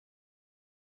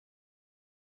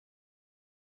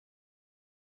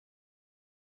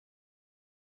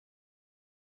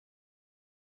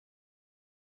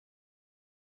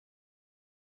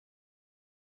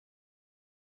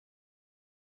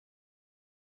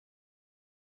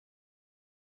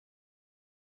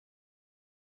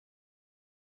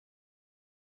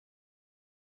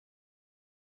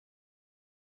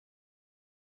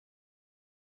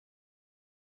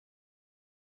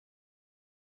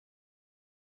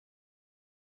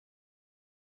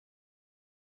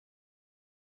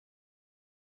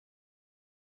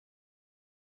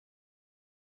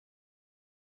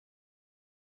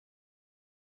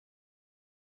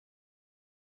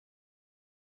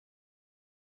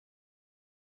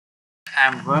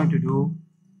I'm going to do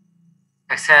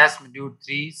Access Module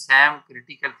 3 SAM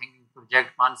Critical Thinking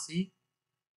Project 1C.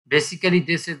 Basically,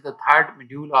 this is the third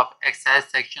module of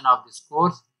Access section of this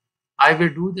course. I will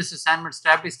do this assignment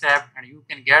step by step, and you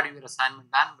can get your assignment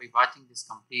done by watching this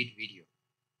complete video.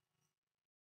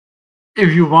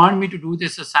 If you want me to do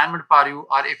this assignment for you,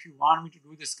 or if you want me to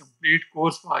do this complete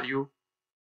course for you,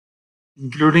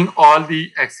 including all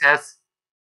the Access,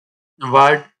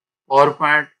 Word,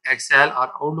 PowerPoint, Excel,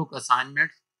 or Outlook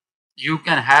assignments, you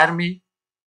can hire me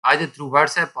either through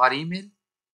WhatsApp or email.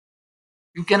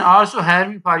 You can also hire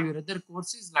me for your other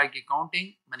courses like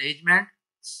accounting, management,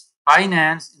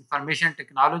 finance, information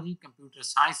technology, computer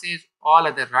sciences, all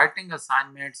other writing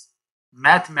assignments,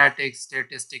 mathematics,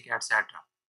 statistics, etc.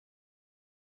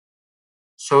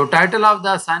 So title of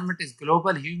the assignment is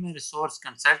Global Human Resource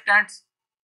Consultants,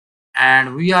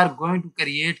 and we are going to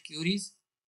create queries,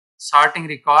 sorting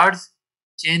records,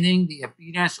 changing the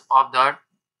appearance of the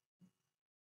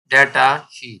data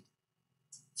sheet.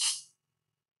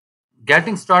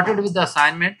 Getting started with the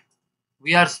assignment,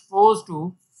 we are supposed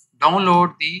to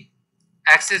download the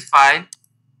Access file,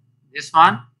 this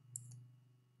one,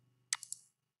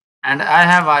 and I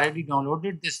have already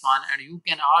downloaded this one, and you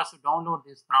can also download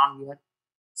this from your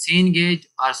Cengage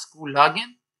or school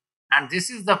login. And this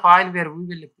is the file where we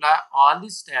will apply all the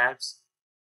steps,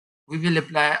 we will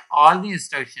apply all the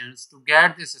instructions to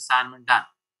get this assignment done.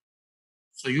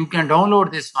 So you can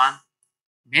download this one.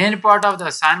 Main part of the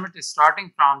assignment is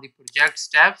starting from the project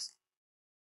steps.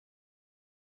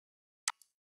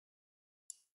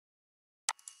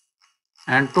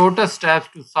 And total steps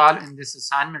to solve in this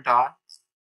assignment are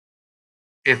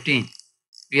 15.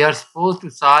 We are supposed to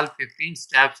solve 15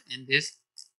 steps in this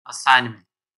assignment.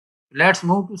 Let's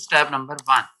move to step number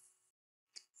 1.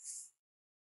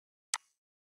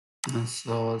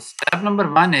 So step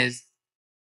number 1 is,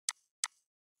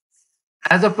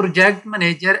 as a project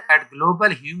manager at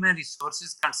Global Human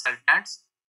Resources Consultants,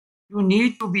 you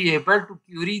need to be able to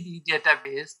query the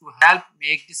database to help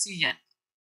make decisions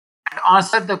and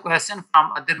answer the question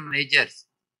from other managers.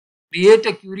 Create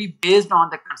a query based on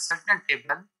the consultant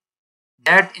table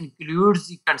that includes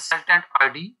the consultant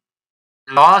ID,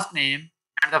 last name,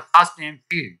 and the first name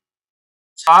field.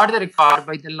 Sort the record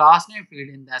by the last name field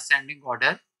in the ascending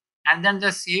order, and then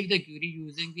just save the query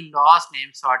using the last name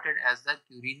sorted as the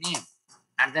query name,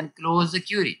 and then close the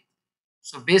query.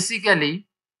 So basically,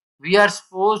 we are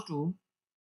supposed to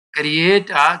create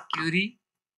a query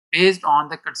based on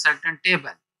the consultant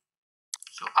table.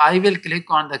 So I will click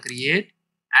on the create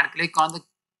and click on the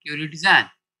query design.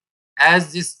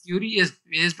 As this query is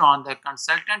based on the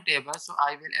consultant table, so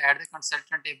I will add the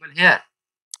consultant table here.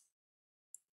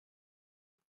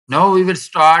 Now we will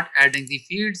start adding the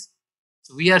fields.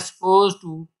 So we are supposed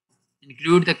to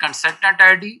include the consultant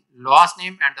ID, last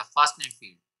name, and the first name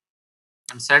field.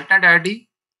 Consultant ID,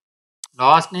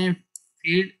 last name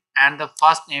field, and the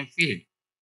first name field.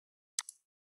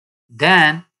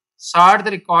 Then sort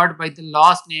the record by the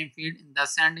last name field in the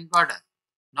ascending order.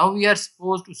 Now we are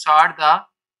supposed to sort the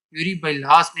query by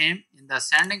last name in the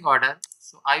ascending order.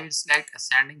 So I will select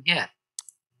ascending here.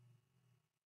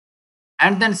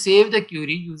 And then save the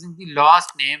query using the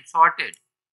last name sorted.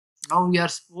 Now we are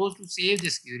supposed to save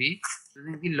this query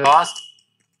using the last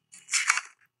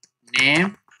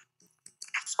name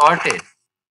sorted.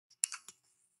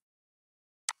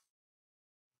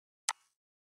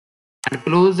 And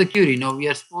close the query. Now we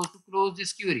are supposed to close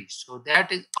this query. So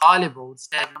that is all about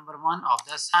step number 1 of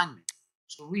the assignment.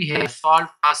 So we have solved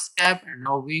first step, and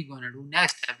now we're going to do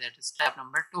next step, that is step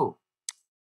number 2.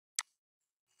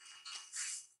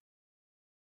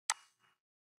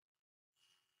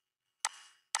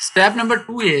 Step number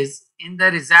 2 is, in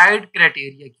the reside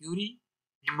criteria query,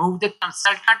 remove the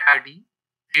consultant ID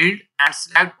field and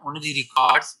select only the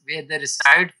records where the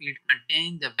reside field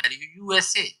contains the value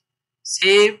USA.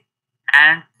 Save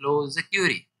and close the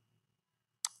query.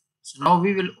 So now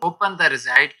we will open the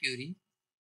reside query.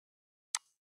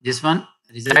 This one,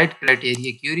 reside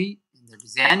criteria query, in the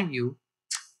design view,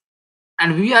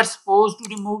 and we are supposed to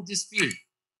remove this field,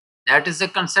 that is the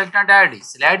consultant ID.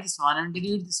 Select this one and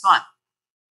delete this one.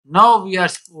 Now we are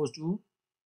supposed to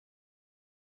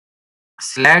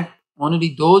select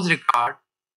only those records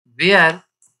where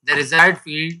the reside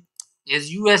field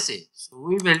is USA. So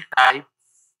we will type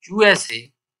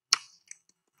USA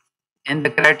in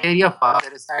the criteria for the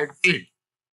reside field.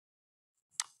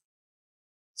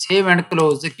 Save and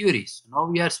close the query. So now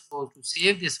we are supposed to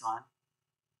save this one,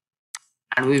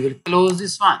 and we will close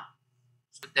this one.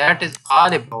 So that is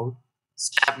all about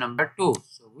step number 2.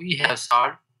 So we have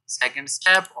solved second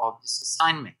step of this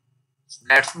assignment. So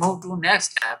let's move to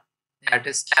next step, that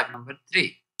is step number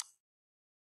 3.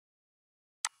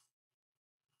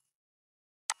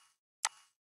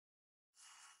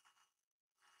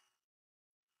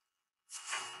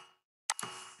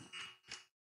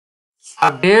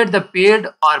 Update the paired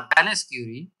or balanced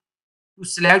query to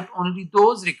select only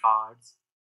those records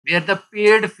where the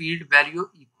paired field value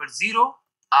equals 0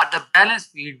 or the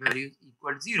balanced field value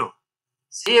equals 0.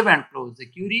 Save and close the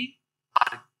query,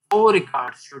 or 4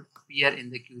 records should appear in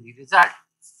the query result.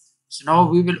 So now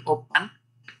we will open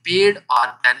the paired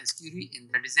or balanced query in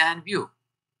the design view.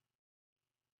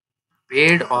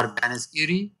 Paired or balanced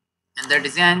query in the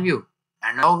design view.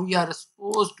 And now we are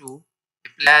supposed to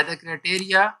apply the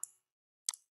criteria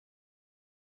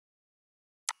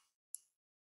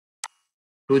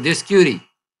to this query.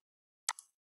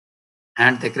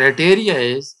 And the criteria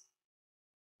is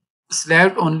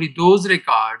select only those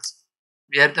records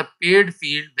where the paired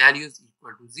field value is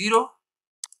equal to 0.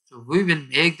 So we will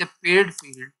make the paired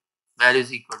field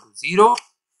values equal to 0.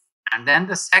 And then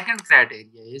the second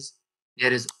criteria is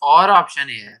there is OR option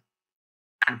here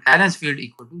and balance field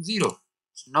equal to 0.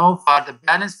 So now for the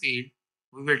balance field,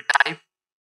 we will type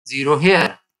 0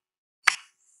 here.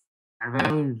 And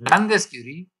when we run this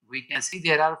query, we can see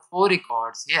there are 4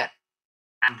 records here.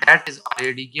 And that is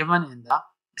already given in the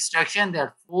instruction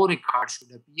that 4 records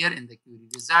should appear in the query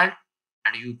result.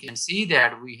 And you can see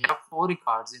that we have 4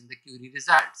 records in the query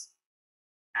results.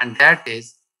 And that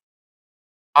is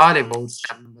all about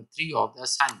step number 3 of the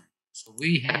assignment. So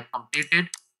we have completed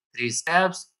 3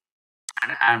 steps.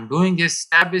 And I am doing this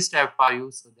step by step for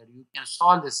you so that you can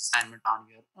solve this assignment on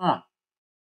your own.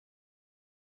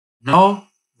 Now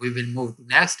we will move to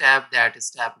next step, that is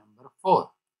step number 4.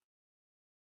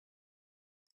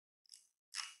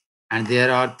 And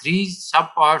there are 3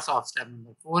 subparts of step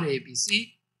number 4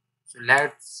 ABC. So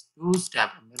let's do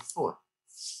step number 4.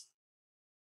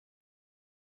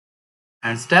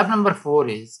 And step number 4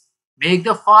 is make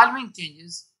the following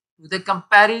changes to the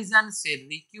comparison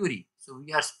salary query. So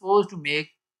we are supposed to make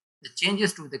the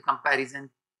changes to the comparison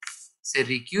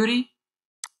salary query.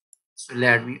 So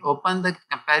let me open the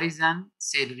comparison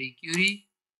salary query.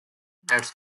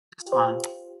 Let's this one and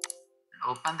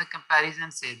open the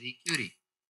comparison salary query.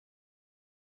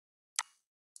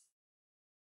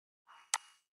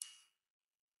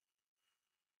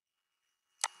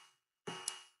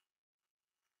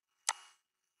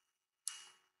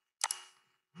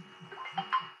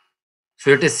 So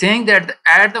it is saying that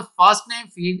add the first name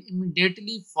field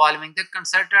immediately following the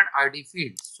consultant ID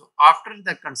field. So after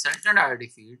the consultant ID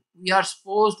field, we are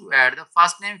supposed to add the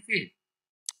first name field.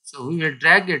 So we will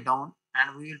drag it down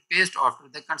and we will paste after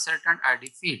the consultant ID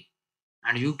field.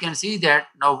 And you can see that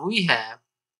now we have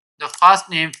the first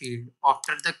name field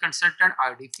after the consultant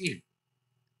ID field.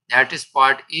 That is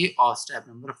part A of step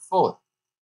number 4.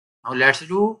 Now let's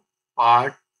do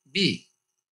part B.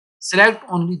 Select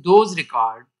only those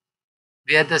records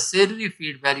where the salary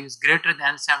field value is greater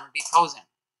than 70,000.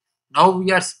 Now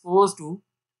we are supposed to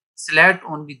select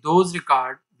only those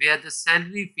records where the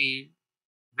salary field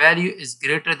value is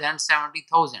greater than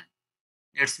 70,000.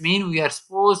 It means we are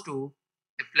supposed to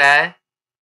apply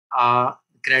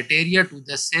criteria to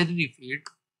the salary field.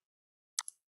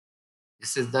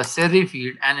 This is the salary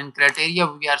field, and in criteria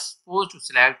we are supposed to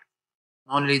select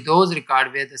only those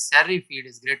records where the salary field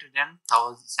is greater than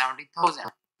 70,000.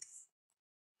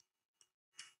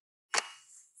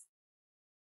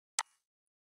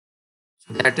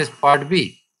 So that is part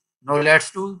B. Now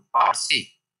let's do part C.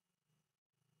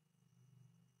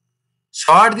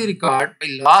 Sort the record by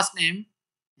last name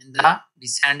in the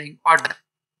descending order.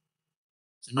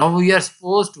 So now we are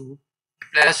supposed to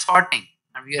apply sorting,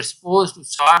 and we are supposed to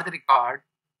sort the record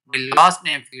by last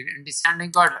name field in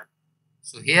descending order.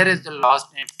 So here is the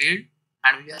last name field,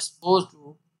 and we are supposed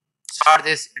to sort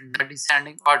this in the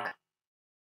descending order.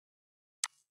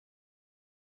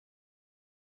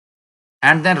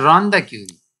 And then run the query.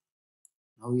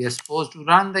 Now we are supposed to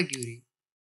run the query.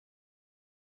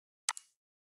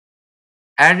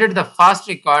 Added the first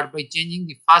record by changing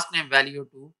the first name value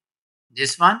to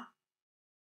this one,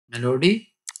 Melody.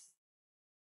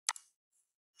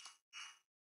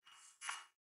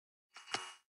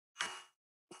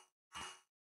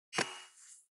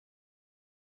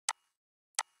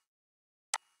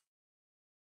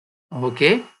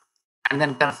 Okay. And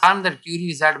then confirm that query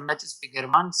result matches figure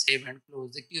 1, save and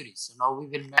close the query. So now we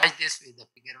will match this with the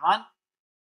figure 1.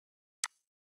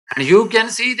 And you can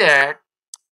see that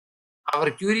our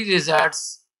query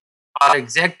results are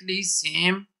exactly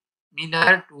similar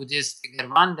to this figure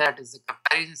 1, that is the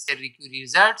comparison salary query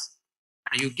results.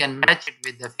 And you can match it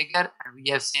with the figure and we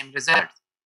have same results.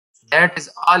 So that is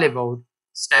all about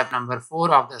step number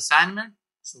 4 of the assignment.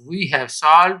 So we have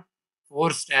solved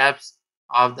 4 steps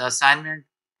of the assignment.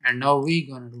 And now we're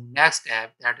going to do next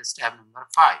step, that is step number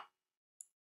 5.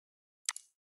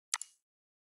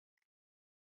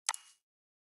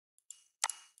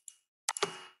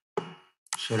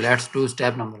 So let's do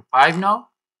step number 5 now.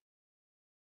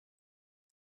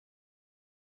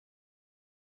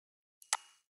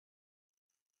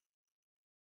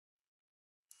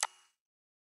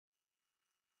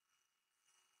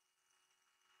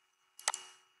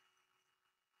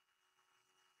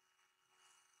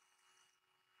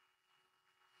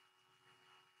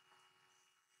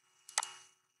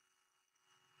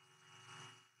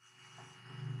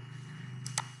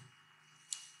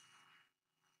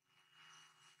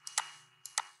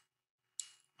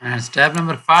 And step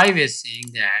number 5 is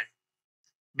saying that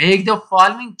make the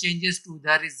following changes to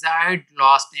the reside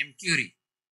last name query.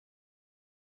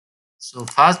 So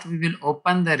first we will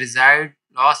open the reside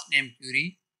last name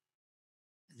query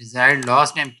in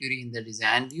the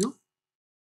design view.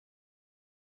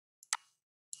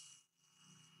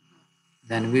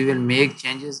 Then we will make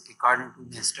changes according to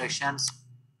the instructions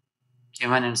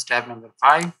given in step number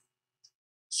 5.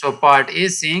 So part A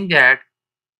is saying that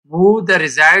move the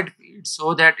reside field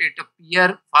so that it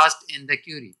appear first in the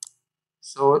query.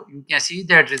 So you can see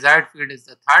that reside field is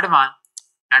the third one,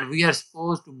 and we are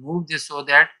supposed to move this so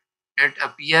that it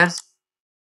appears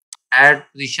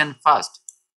at position first.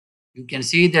 You can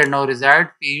see that now reside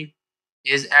field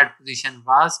is at position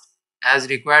first as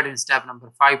required in step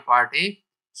number 5 part A.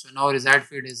 So now reside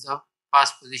field is the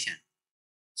first position.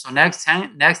 So next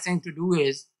thing to do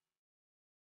is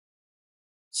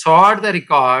sort the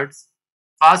records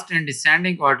first in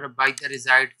descending order by the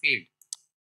reside field.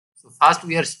 So first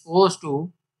we are supposed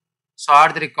to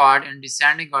sort the record in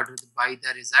descending order by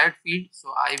the reside field. So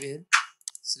I will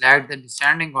select the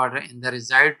descending order in the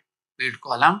reside field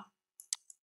column.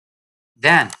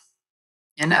 Then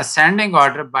in ascending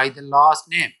order by the last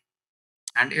name,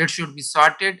 and it should be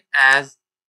sorted as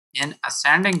in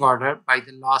ascending order by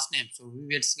the last name. So we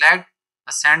will select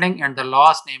ascending and the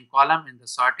last name column in the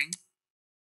sorting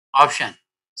option.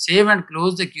 Save and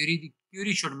close the query. The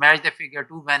query should match the figure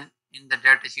 2 when in the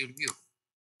datasheet view.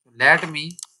 So let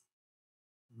me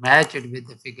match it with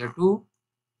the figure 2,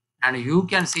 and you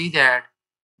can see that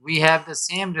we have the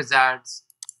same results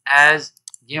as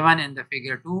given in the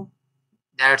figure 2.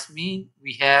 That means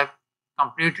we have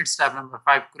completed step number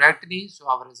 5 correctly. So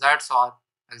our results are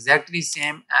exactly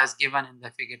same as given in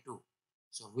the figure 2.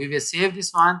 So we will save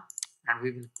this one and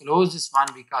we will close this one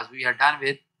because we are done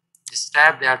with the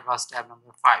step that was step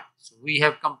number 5. So we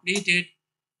have completed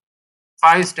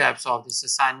 5 steps of this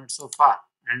assignment so far.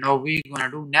 And now we're going to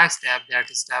do next step,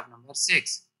 that is step number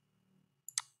 6.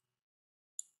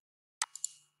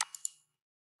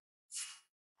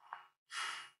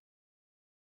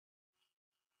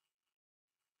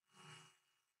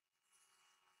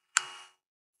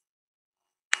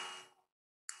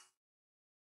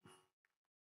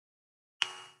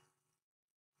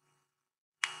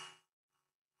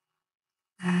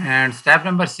 And step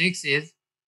number 6 is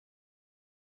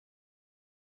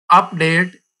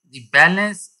update the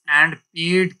balance and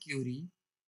paid query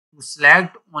to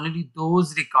select only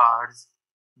those records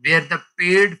where the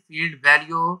paid field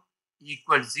value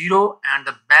equals 0 and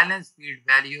the balance field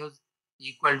values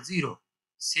equal 0.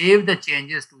 Save the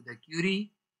changes to the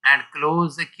query and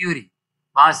close the query.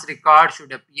 Once record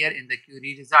should appear in the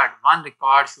query result. One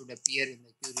record should appear in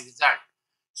the query result.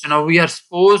 So now we are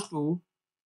supposed to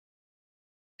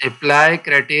apply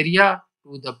criteria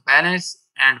to the balance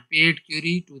and paid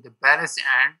query to the balance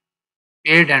and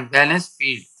paid and balance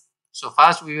field. So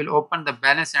first we will open the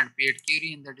balance and paid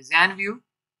query in the design view.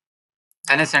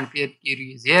 Balance and paid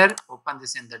query is here. Open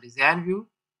this in the design view.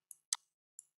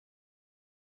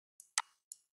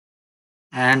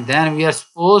 And then we are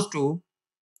supposed to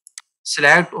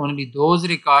select only those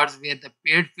records where the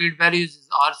paid field values is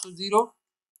also 0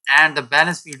 and the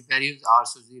balance field values are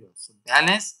also 0. So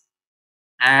balance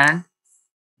and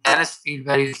balance field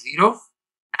value is 0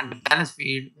 and the balance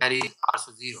field value is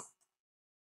also 0.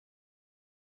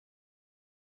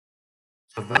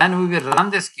 So when we will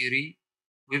run this query,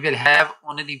 we will have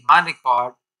only one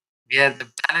record where the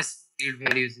balance field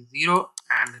values is 0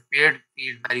 and the paid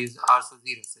field values are also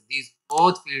 0. So these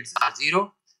both fields are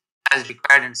 0 as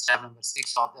required in step number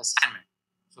 6 of the assignment.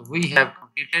 So we have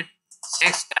completed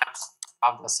 6 steps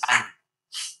of the assignment.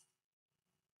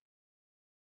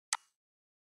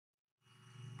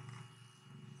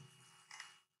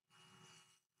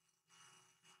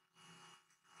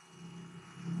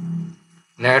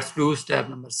 Let's do step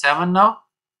number 7 now.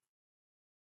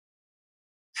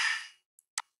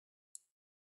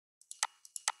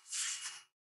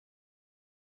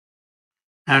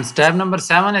 And step number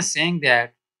 7 is saying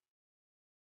that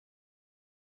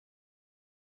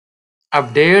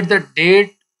update the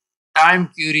date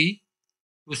time query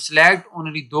to select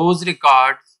only those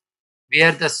records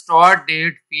where the start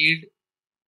date field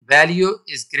value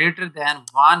is greater than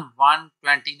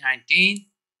 1/1/2019.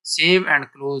 Save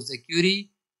and close the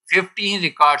query. 15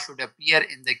 records should appear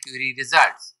in the query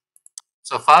results.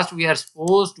 So first we are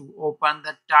supposed to open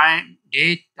the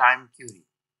date time query.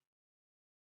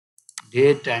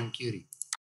 Date time query.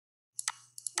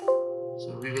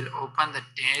 So we will open the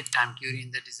date time query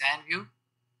in the design view.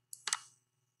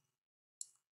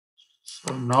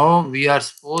 So now we are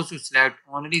supposed to select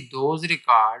only those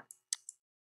records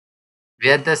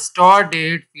where the start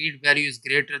date field value is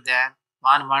greater than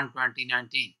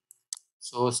 1/1/2019.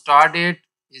 So start date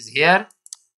is here.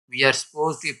 We are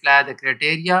supposed to apply the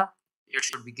criteria. It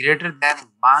should be greater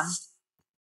than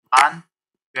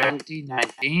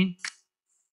 1/1/2019.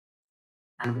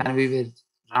 And when we will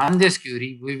run this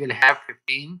query, we will have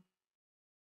 15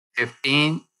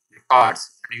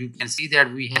 records. And you can see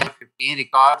that we have 15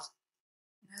 records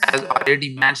as already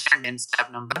mentioned in step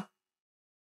number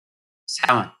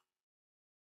 7.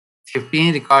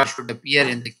 15 records should appear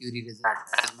in the query result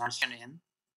as mentioned in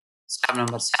step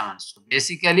number 7. So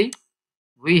basically,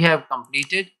 we have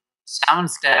completed 7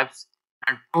 steps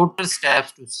and total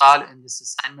steps to solve in this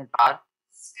assignment are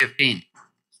 15.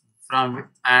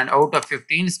 And out of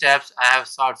 15 steps, I have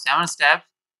solved 7 steps.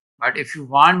 But if you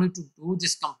want me to do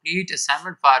this complete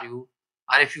assignment for you,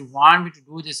 or if you want me to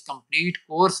do this complete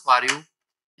course for you,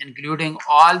 including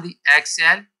all the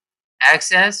Excel,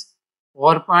 Access,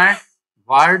 PowerPoint,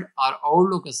 Word, or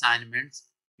Outlook assignments,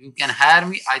 you can hire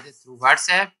me either through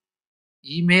WhatsApp,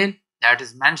 email that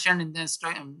is mentioned in the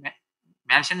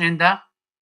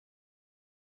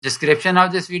description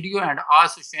of this video and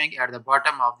also showing at the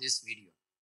bottom of this video.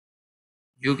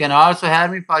 You can also hire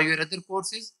me for your other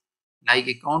courses like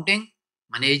accounting,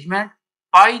 management,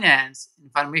 finance,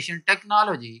 information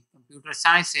technology, computer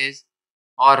sciences,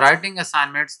 or writing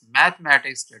assignments,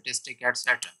 mathematics, statistics,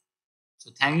 etc.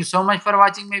 So thank you so much for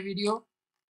watching my video.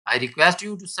 I request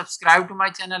you to subscribe to my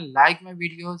channel, like my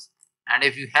videos, and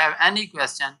if you have any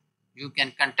question, you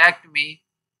can contact me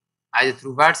either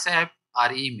through WhatsApp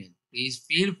or email. Please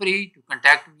feel free to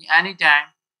contact me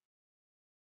anytime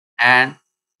and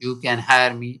you can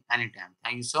hire me anytime.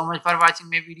 Thank you so much for watching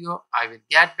my video. I will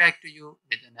get back to you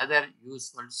with another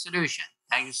useful solution.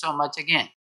 Thank you so much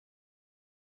again.